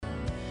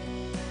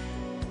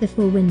The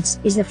Four Winds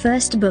is the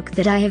first book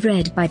that I have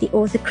read by the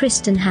author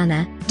Kristin,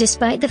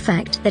 despite the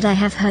fact that I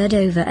have heard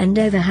over and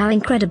over how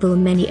incredible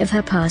many of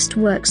her past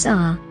works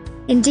are.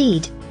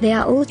 Indeed, they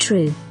are all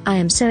true. I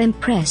am so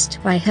impressed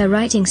by her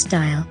writing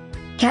style,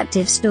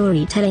 captive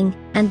storytelling,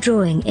 and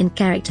drawing in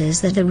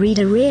characters that the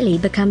reader really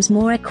becomes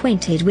more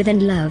acquainted with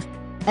and love.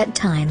 At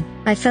times,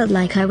 I felt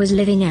like I was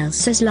living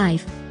Elsa's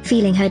life,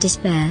 feeling her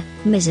despair,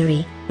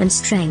 misery, and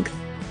strength.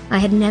 I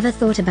had never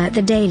thought about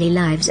the daily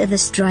lives of the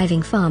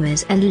striving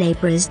farmers and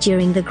laborers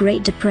during the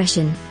Great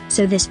Depression,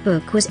 so this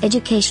book was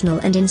educational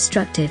and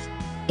instructive.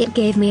 It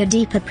gave me a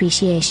deep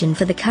appreciation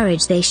for the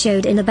courage they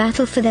showed in the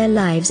battle for their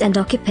lives and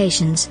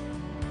occupations.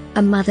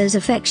 A mother's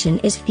affection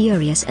is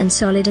furious and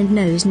solid and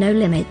knows no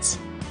limits.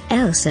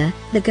 Elsa,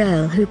 the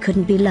girl who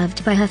couldn't be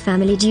loved by her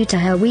family due to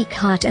her weak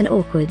heart and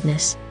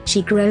awkwardness,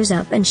 she grows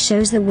up and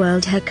shows the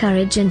world her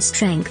courage and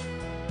strength.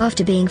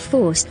 After being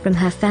forced from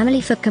her family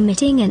for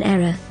committing an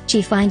error,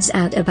 she finds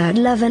out about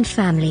love and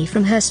family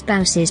from her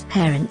spouse's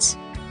parents.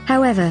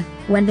 However,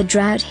 when the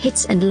drought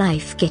hits and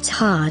life gets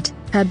hard,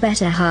 her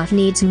better half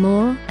needs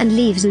more and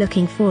leaves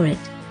looking for it.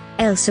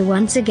 Elsa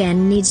once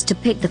again needs to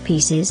pick the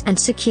pieces and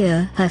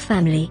secure her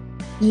family.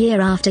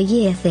 Year after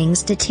year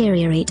things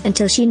deteriorate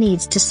until she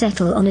needs to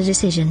settle on a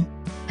decision: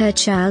 her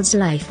child's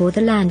life or the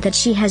land that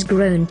she has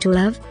grown to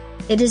love.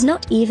 It is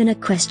not even a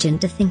question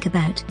to think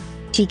about.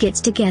 She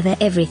gets together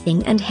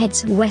everything and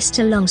heads west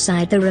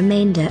alongside the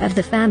remainder of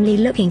the family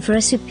looking for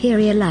a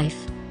superior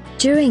life.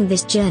 During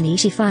this journey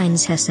she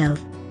finds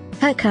herself,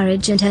 her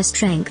courage and her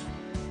strength,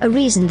 a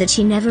reason that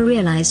she never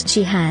realized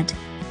she had.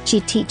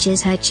 She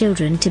teaches her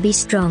children to be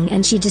strong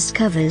and she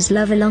discovers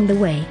love along the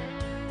way.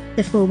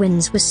 The Four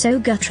Winds was so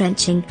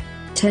gut-wrenching,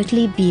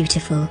 totally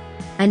beautiful.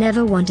 I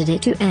never wanted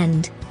it to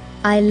end.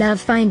 I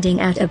love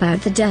finding out about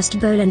the Dust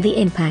Bowl and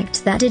the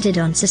impact that it did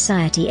on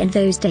society in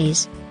those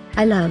days.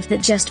 I love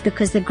that just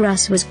because the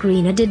grass was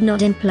greener did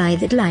not imply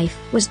that life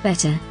was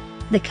better.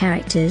 The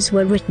characters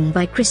were written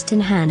by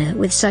Kristin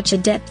with such a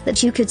depth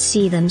that you could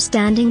see them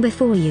standing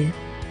before you.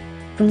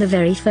 From the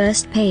very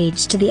first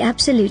page to the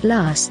absolute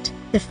last,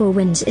 The Four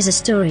Winds is a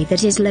story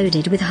that is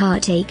loaded with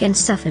heartache and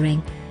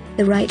suffering.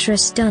 The writer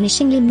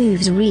astonishingly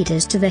moves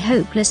readers to the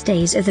hopeless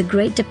days of the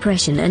Great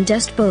Depression and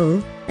Dust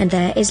Bowl, and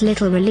there is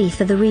little relief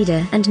for the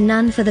reader and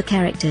none for the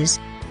characters.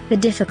 The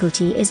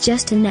difficulty is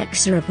just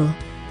inexorable.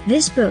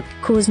 This book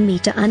caused me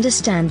to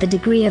understand the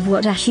degree of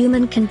what a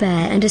human can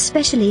bear and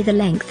especially the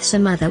lengths a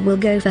mother will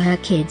go for her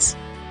kids.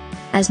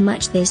 As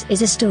much this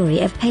is a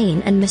story of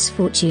pain and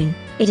misfortune,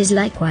 it is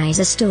likewise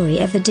a story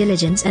of the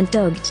diligence and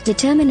dogged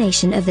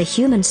determination of the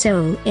human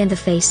soul in the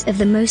face of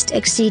the most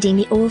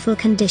exceedingly awful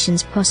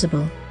conditions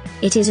possible.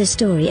 It is a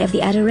story of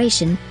the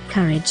adoration,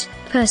 courage,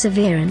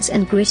 perseverance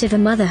and grit of a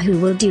mother who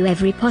will do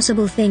every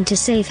possible thing to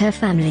save her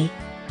family.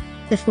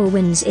 The Four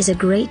Winds is a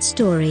great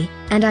story,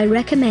 and I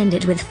recommend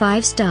it with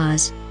 5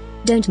 stars.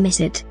 Don't miss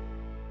it.